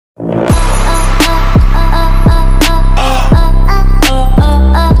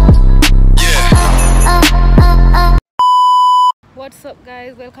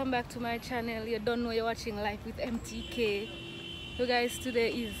welcome back to my channel. You don't know you're watching Life with MTK. So guys, today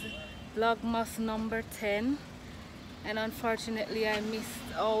is vlogmas number 10 and unfortunately I missed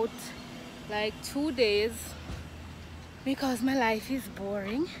out like 2 days because my life is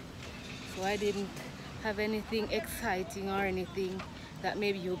boring, so I didn't have anything exciting or anything that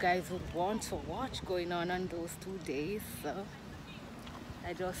maybe you guys would want to watch going on those 2 days, so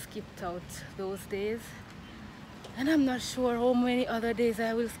I just skipped out those days. And I'm not sure how many other days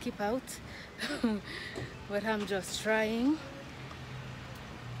I will skip out, but I'm just trying.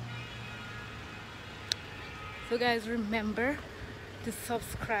 So guys, remember to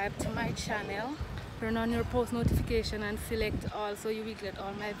subscribe to my channel, turn on your post notification and select all so you will get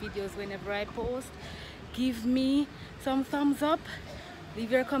all my videos whenever I post. Give me some thumbs up,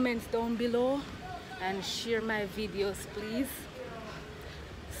 leave your comments down below and share my videos please.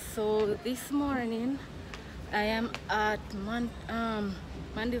 So this morning I am at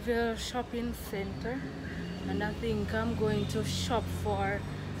Mandeville Shopping Center and I think I'm going to shop for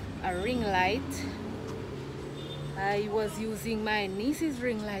a ring light. I was using my niece's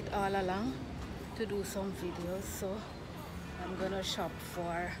ring light all along to do some videos, so I'm gonna shop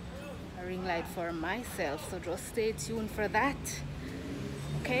for a ring light for myself, so just stay tuned for that,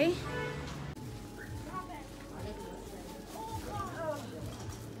 okay?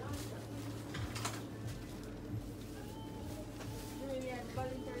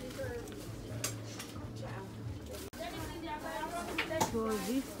 So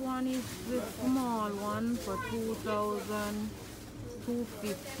this one is the small one for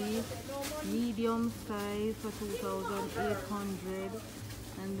 2,250, medium size for 2,800,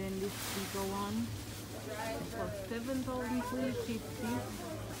 and then this bigger one for 7,350.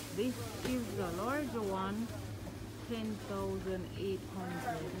 This is the larger one,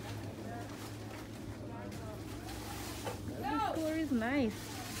 10,800. The store is nice.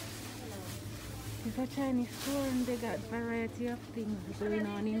 It's a Chinese store and they got variety of things going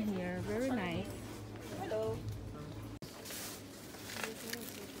on in here. Very nice. Hello.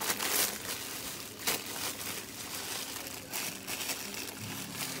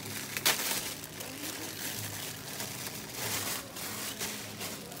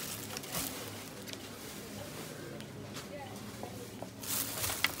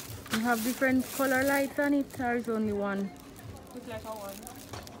 You have different color lights on it, or is only one? Which light are one?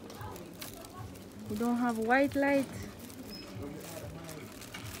 You don't have white light?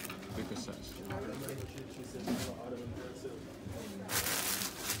 Bigger size.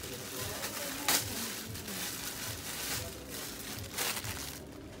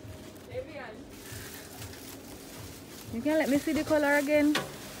 You can let me see the color again?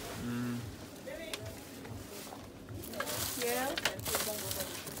 Yeah.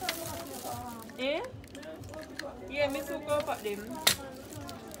 Eh? Yeah, me so go up them.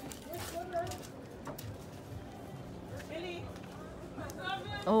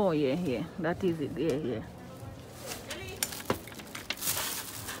 Oh yeah, that is it, yeah.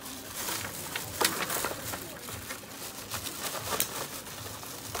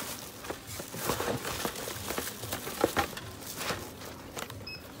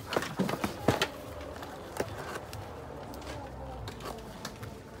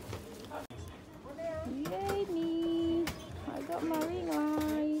 Yay me! I got my ring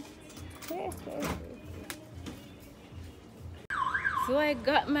light. So I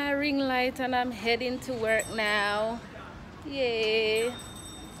got my ring light and I'm heading to work now. Yay!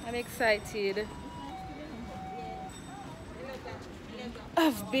 I'm excited.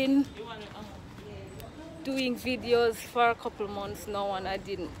 I've been doing videos for a couple months now and I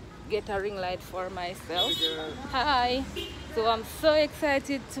didn't get a ring light for myself. Hi! So I'm so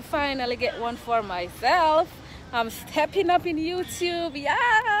excited to finally get one for myself. I'm stepping up in YouTube,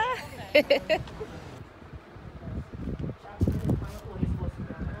 yeah!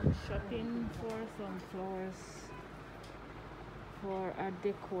 I'm shopping for some flowers for a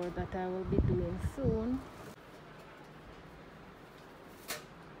decor that I will be doing soon.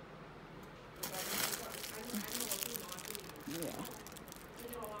 Yeah.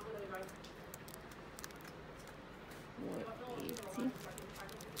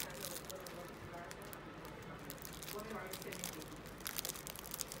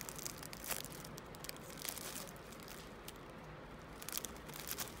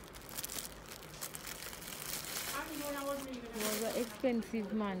 480. It was an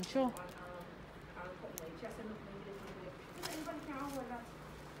expensive man, sure.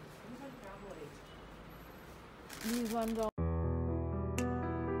 These ones are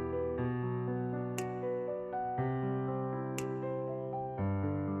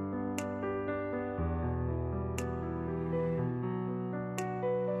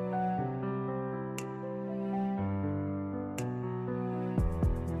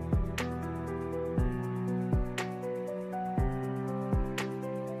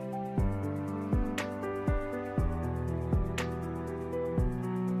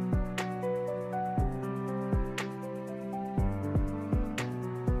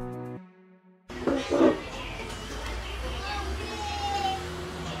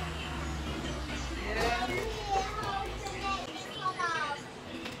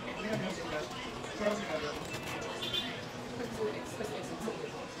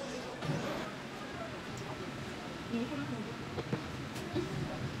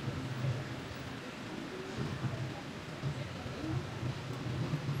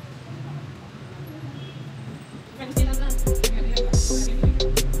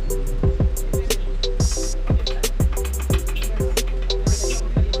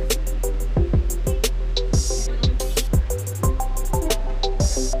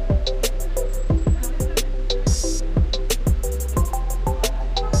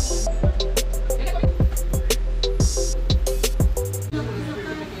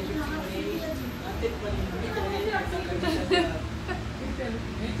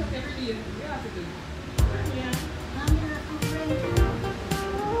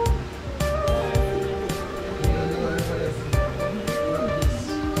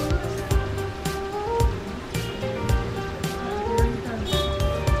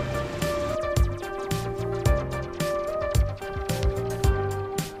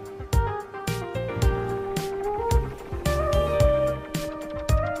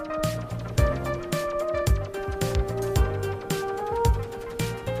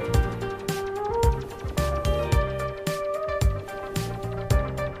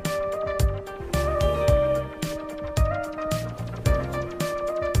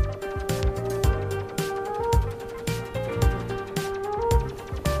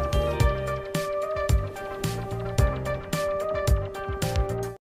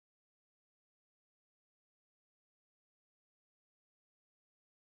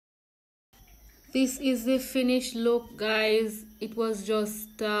This is the finished look, guys. It was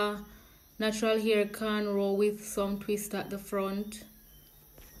just natural hair cornrow with some twist at the front.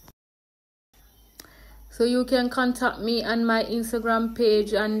 So you can contact me on my Instagram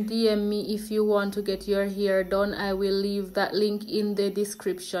page and DM me if you want to get your hair done. I will leave that link in the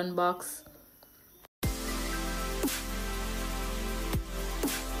description box.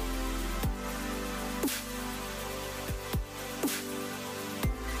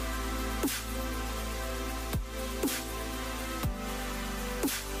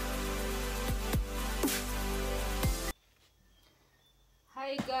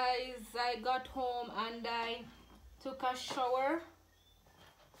 Hi guys, I got home and I took a shower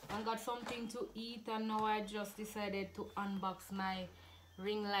and got something to eat, and now I just decided to unbox my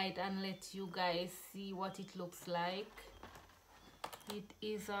ring light and let you guys see what it looks like. It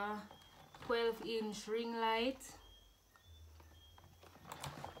is a 12-inch ring light.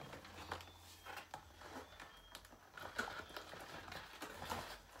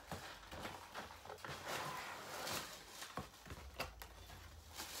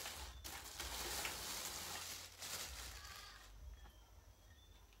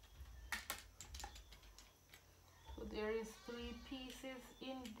 There is 3 pieces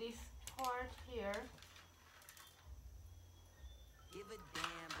in this part here.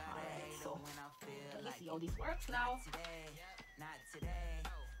 Alright, so let's see how this works now.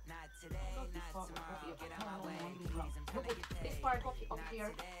 This part up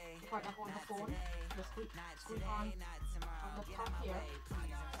here, the part that holds the phone, the screw on the top here.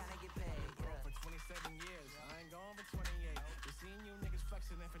 For 27 years, I ain't going for 28. We seen you niggas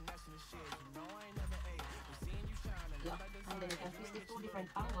flexing and finessing the shit. You know I ain't never ate. We seen you shining. Yeah, and then you can twist it 2 different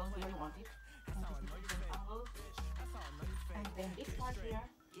angles where you want it. You can twist it 2 different angles. And then this part here.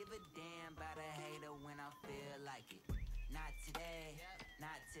 Give a damn about a hater when I feel like it. Not today,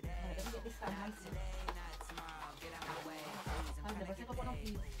 not today. Let me get this stand not nicely. today, not tomorrow. Get out my way, please. I'm I've never set up one of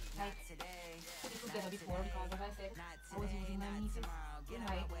these, like, put it together before because, as I said, I was using my niece's ring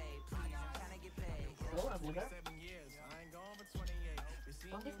light. So I've never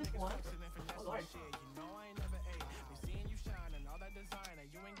done this before. Oh Lord. You know I ain't never ate. We seen you shining, all that designer.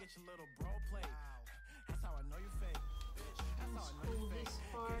 You ain't get your little bro plate. That's how I know you fake. Unscrew this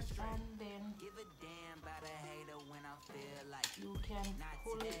part and then Give a damn about a hater when I feel like it. you can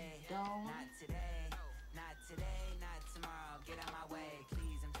pull it down. Not today, not today, not tomorrow. Get out my way,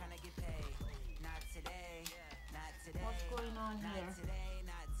 please. I'm trying to get paid. Not today, not today. What's going on Not here? today,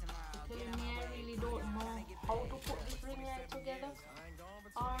 not tomorrow. Get Telling out me my I way, really please. don't I'm know trying to get how paid. to put this ring light together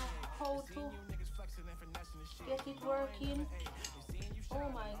or how to get it working. Oh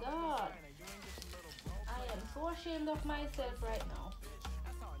my god, I am so ashamed of myself right now.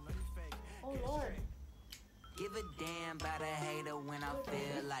 Oh Lord. Give a damn about a hater when I Where does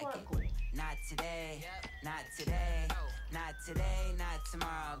feel this like part it. go? Not today, not today, not today, not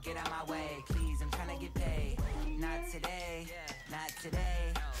tomorrow. Get out my way, please. I'm trying to get paid. Not today, not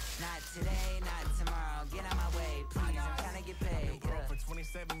today, not today, not tomorrow. Get out my way, please. I'm trying to get paid. Broke for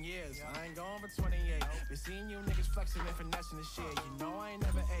 27 years, I ain't going for 28. We seen you niggas flexing and finessing the shit. You know I ain't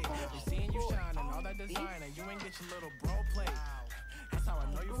never ate. We seen you shining, all that designer. You ain't get your little bro plate. That's how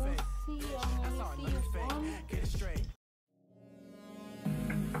I know you fake. See, That's how I know you fake. Get it straight.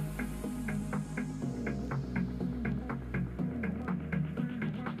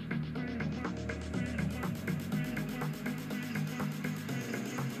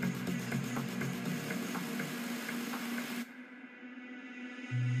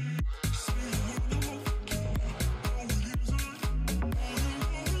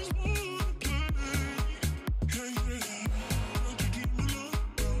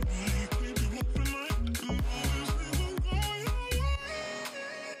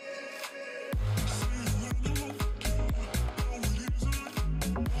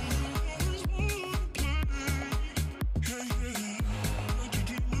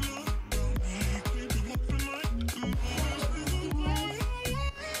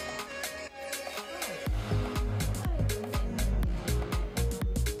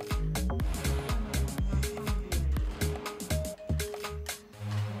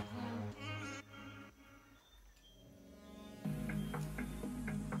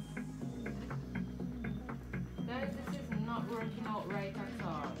 guys, this is not working out right at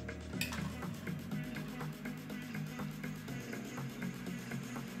all.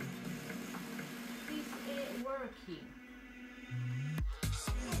 This ain't working.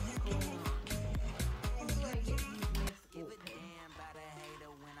 What's going on? How do I get these legs Give a open? damn about a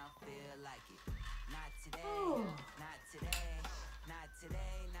hater when I feel like it. Not today, Oh. not today, not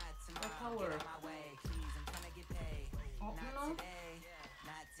today, not tomorrow. That's how Get work. out my way, please. I'm trying to get paid. Oh, Not no. today,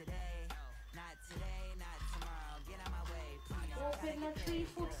 not today, not 3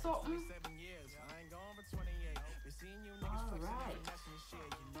 foot something. Alright.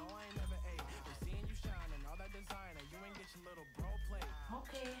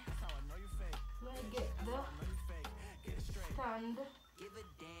 Okay. Let's get the stand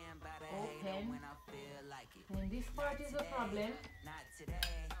open. And this part is a problem.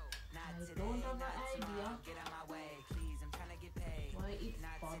 I don't have an idea why it's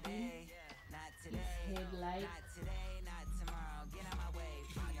popping. Its headlight.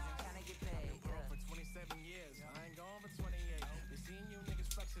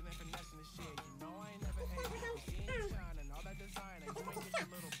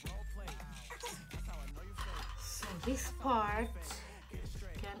 So this part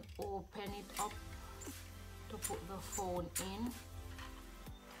can open it up to put the phone in.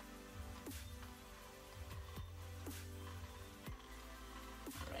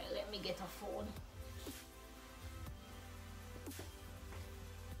 Right, let me get a phone.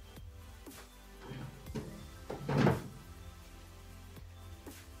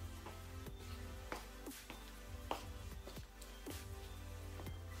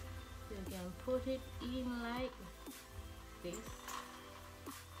 You can put it in like this.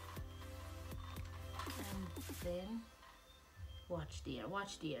 And then watch dear,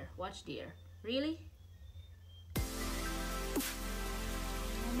 watch dear, watch dear. Really?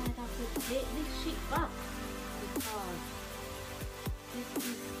 I might have to take this shit back because this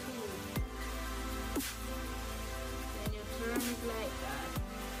is too. When you turn it like that,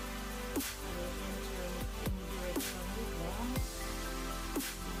 and you can turn it in the direction you want.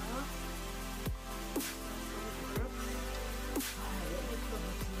 Yeah. That's how it works. Alright, let me put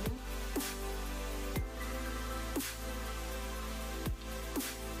it here.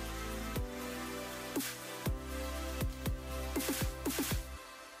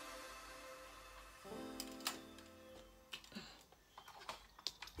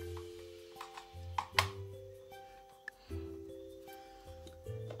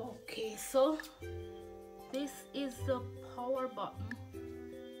 Okay, so this is the power button.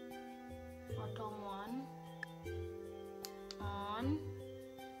 Bottom one, on,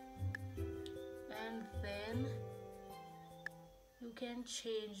 and then you can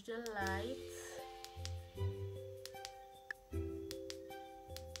change the lights.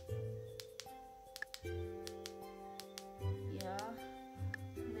 Yeah,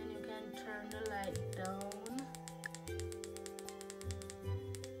 and then you can turn the light down.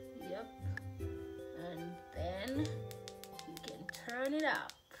 Yep, and then you can turn it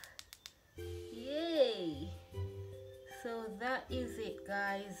up. Yay! So that is it,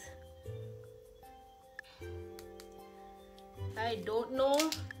 guys. I don't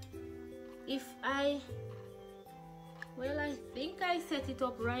know if I think I set it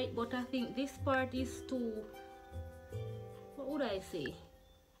up right, but I think this part is too, what would I say?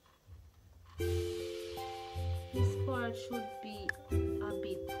 This part should be a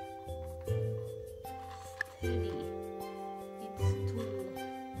bit steady. It's too,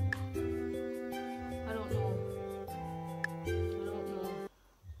 I don't know.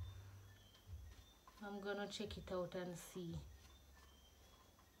 I'm gonna check it out and see.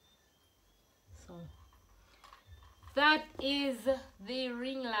 So that is the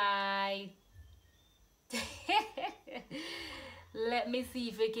ring light. Let me see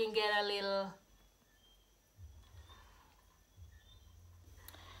if we can get a little.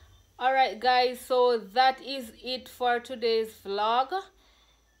 Alright guys, so that is it for today's vlog.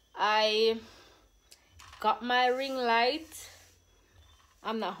 I got my ring light.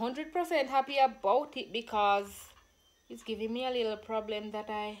 I'm not 100% happy about it because it's giving me a little problem that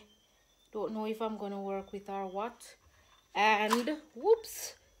I don't know if I'm gonna work with or what. And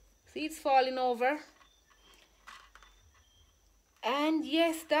whoops, see, it's falling over. And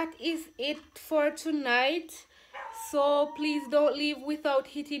yes, that is it for tonight. So please don't leave without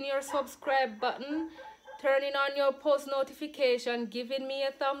hitting your subscribe button, turning on your post notification, giving me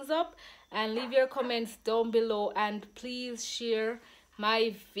a thumbs up, and leave your comments down below. And please share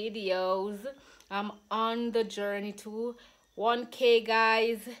my videos. I'm on the journey to 1K,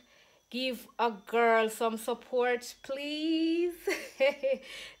 guys. Give a girl some support, please.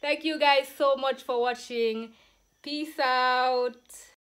 Thank you guys so much for watching. Peace out.